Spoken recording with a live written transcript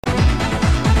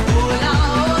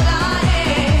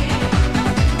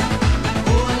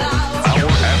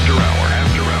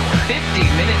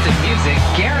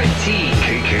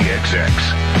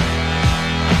KKXX.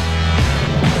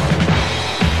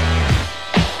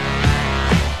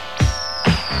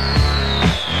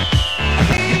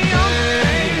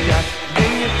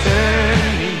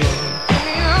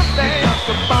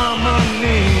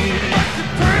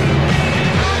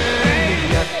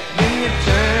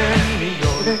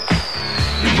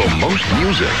 Most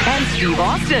music. And Steve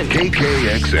Austin.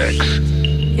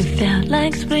 KKXX. It felt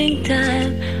like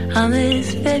springtime on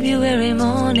this February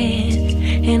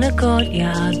morning. In a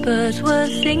courtyard, birds were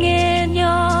singing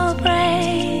your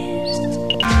praise.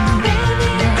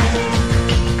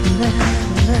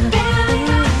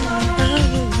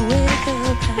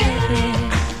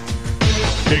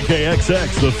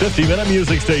 KKXX, the 50-minute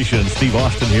music station. Steve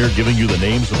Austin here giving you the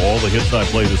names of all the hits I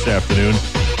play this afternoon.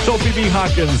 Sophie B.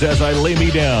 Hawkins, As I Lay Me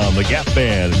Down, The Gap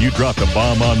Band, and You Dropped a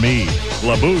Bomb on Me.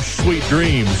 La Bouche, Sweet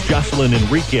Dreams, Jocelyn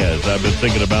Enriquez, I've Been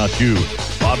Thinking About You.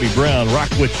 Bobby Brown, Rock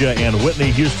With Ya, and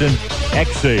Whitney Houston,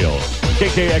 Exhale.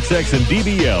 KKXX and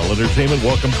DBL Entertainment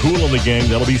welcome Kool and the Gang.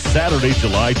 That'll be Saturday,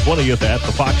 July 20th at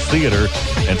the Fox Theater.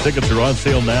 And tickets are on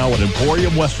sale now at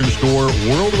Emporium Western Store,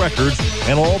 World Records,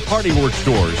 and all Party Work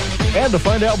stores. And to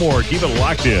find out more, keep it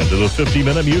locked in to the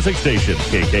 50-minute music station,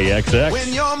 KKXX.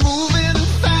 When you're moving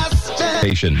faster.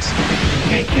 Stations.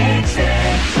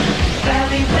 KKXX,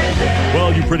 Valley Weather.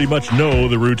 Well, you pretty much know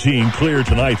the routine. Clear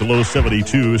tonight, the low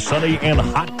 72. Sunny and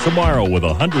hot tomorrow with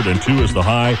 102 as the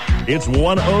high. It's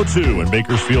 102 in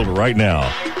Bakersfield right now.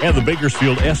 And the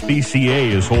Bakersfield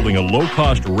SPCA is holding a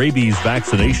low-cost rabies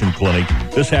vaccination clinic.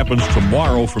 This happens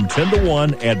tomorrow from 10 to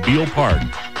 1 at Beale Park.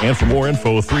 And for more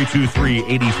info,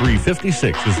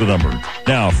 323-8356 is the number.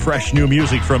 Now, fresh new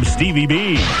music from Stevie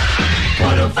B.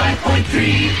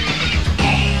 105.3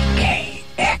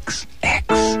 KKXX.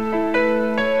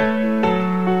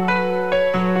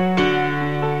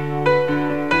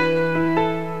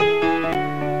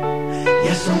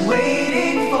 Yes, I'm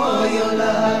waiting for your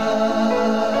love.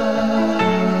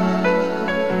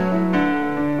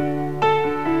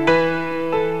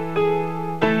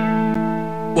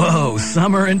 Whoa,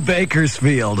 summer in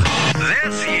Bakersfield.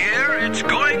 This year, it's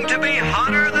going to be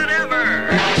hotter than ever.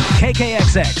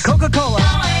 KKXX, Coca-Cola,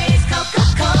 Always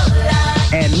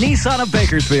Coca-Cola. and Nissan of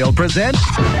Bakersfield present The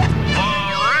Red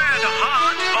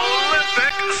Hot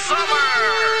Olympic Summer.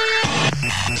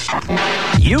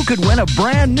 You could win a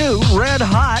brand new red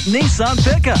hot Nissan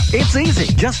pickup. It's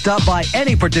easy. Just stop by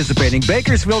any participating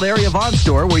Bakersfield area Vaughn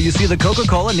store where you see the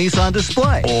Coca-Cola Nissan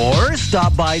display. Or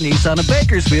stop by Nissan of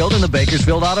Bakersfield in the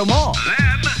Bakersfield Auto Mall. Then,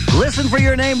 Listen for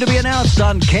your name to be announced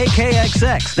on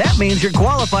KKXX. That means you're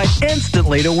qualified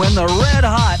instantly to win the red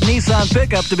hot Nissan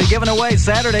pickup to be given away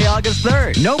Saturday, August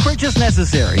 3rd. No purchase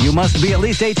necessary. You must be at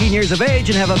least 18 years of age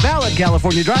and have a valid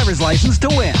California driver's license to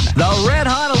win. The Red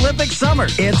Hot Olympic Summer.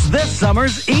 It's this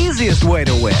summer's easiest way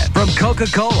to win. From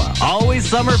Coca-Cola. Always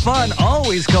summer fun,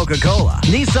 always Coca-Cola.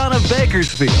 Nissan of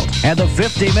Bakersfield. And the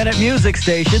 50-minute music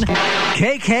station,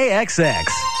 KKXX.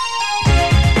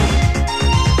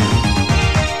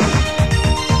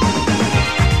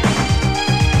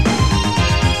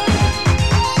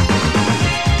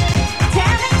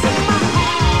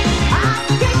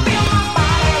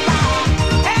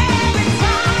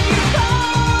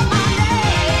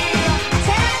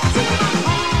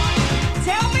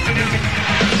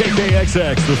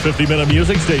 KKXX, the 50-minute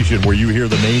music station where you hear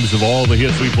the names of all the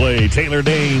hits we play. Taylor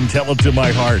Dane, Tell It to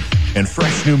My Heart, and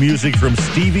fresh new music from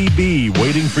Stevie B,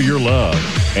 Waiting for Your Love.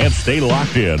 And stay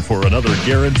locked in for another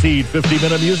guaranteed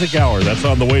 50-minute music hour. That's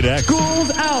on the way to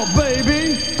School's out,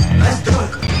 baby. Let's do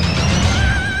it.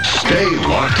 Stay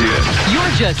locked in.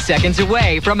 You're just seconds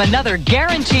away from another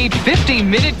guaranteed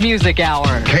 50-minute music hour.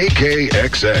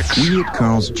 KKXX. Weird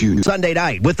Carl's Jr. Sunday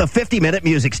night with the 50-minute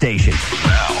music station.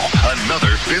 Now, another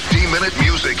 50-minute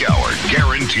music hour.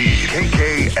 Guaranteed.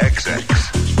 KKXX.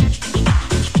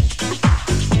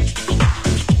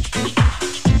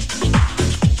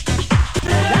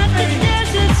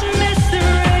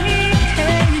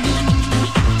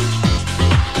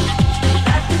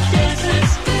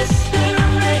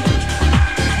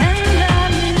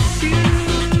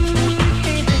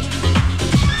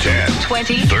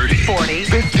 Twenty, 30, 40,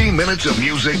 50 minutes of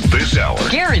music this hour.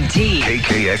 guaranteed.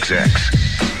 KKXX.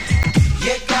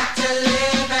 You got to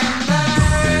live and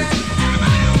learn.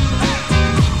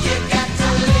 You got to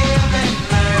live and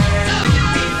learn.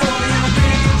 Before your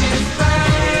bridges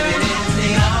burn, it's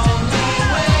the only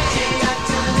way. You got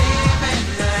to live and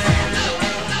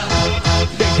learn.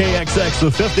 KKXX, the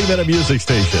 50-minute music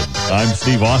station. I'm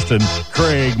Steve Austin.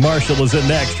 Craig Marshall is in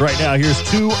next. Right now, here's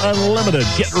 2 Unlimited.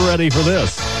 Get ready for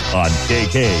this on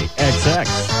KKXX.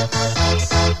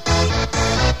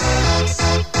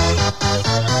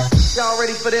 Y'all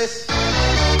ready for this?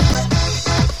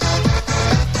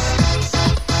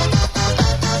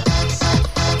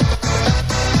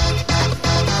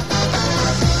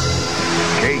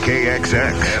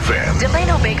 KKXX FM.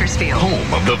 Delano, Bakersfield.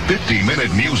 Home of the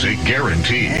 50-minute music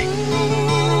guarantee.